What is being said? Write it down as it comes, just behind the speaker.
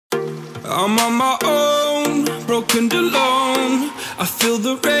I'm on my own, broken and alone. I feel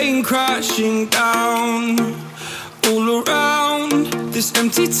the rain crashing down all around this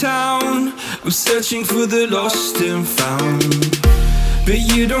empty town. I'm searching for the lost and found, but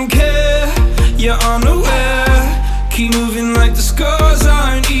you don't care, you're unaware. Keep moving like the scars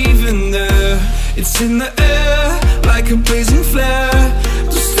aren't even there. It's in the air like a blazing flare.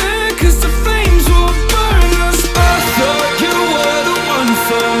 Don't stare cause the flames will burn us. I thought you were the one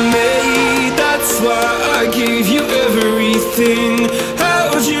for me, that's why I gave you everything.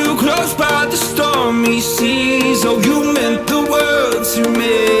 Held you close by the stormy seas. Oh, you meant the world to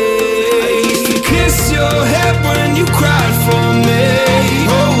me. I used to kiss your head when you cried for me,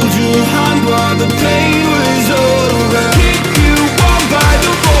 hold your hand while the pain was over, keep you warm by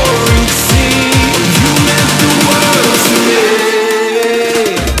the roaring sea. Oh, you meant the world to me.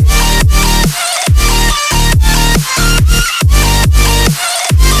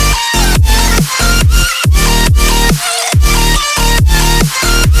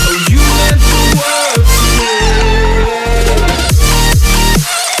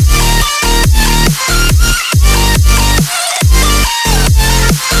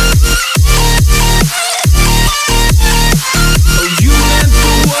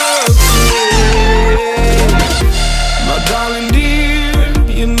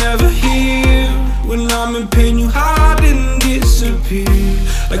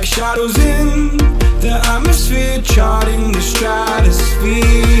 Like shadows in the atmosphere, charting the stratosphere.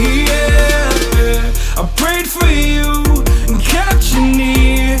 Yeah. I prayed for you and kept you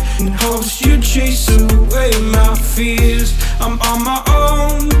near in hopes you'd chase away my fears. I'm on my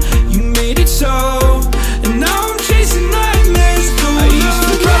own, you made it so, and now I'm chasing nightmares through. I used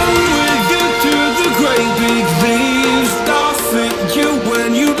to run with you through the great big leaves, laugh at you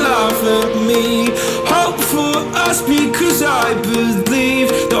when you laugh at me. Hope for us because I believe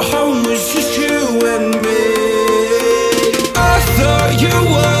the home was just you and me. I thought you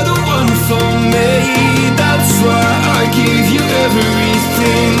were the one for me, that's why I gave you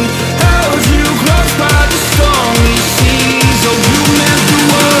everything. Held you close by the stormy seas. Oh, you meant the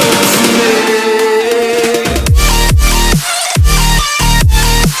world to me.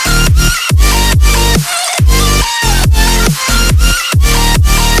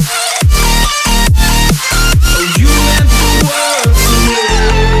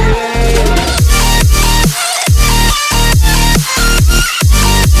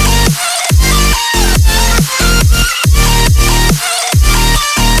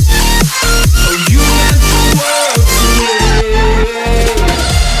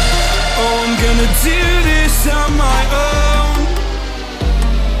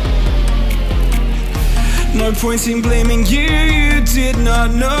 No point in blaming you, you did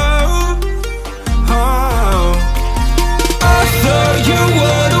not know. Oh, I thought you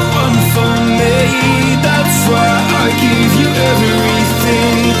were the one for me, that's why I gave you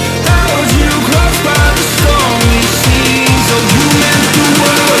everything. Held you close by the stormy seas. Oh, you meant the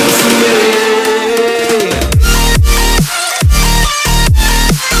world to me.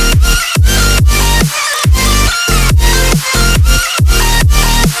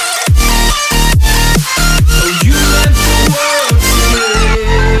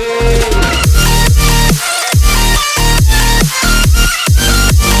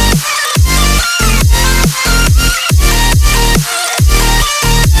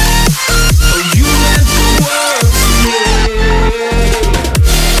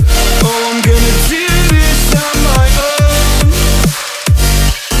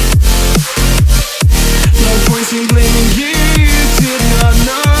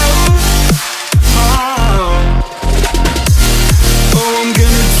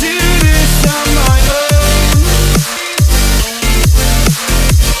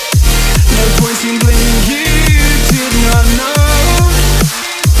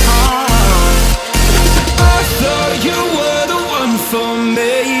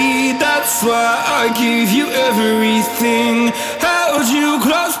 That's why I gave you everything. Held you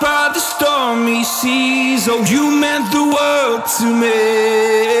close by the stormy seas. Oh, you meant the world to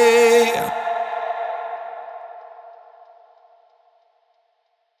me.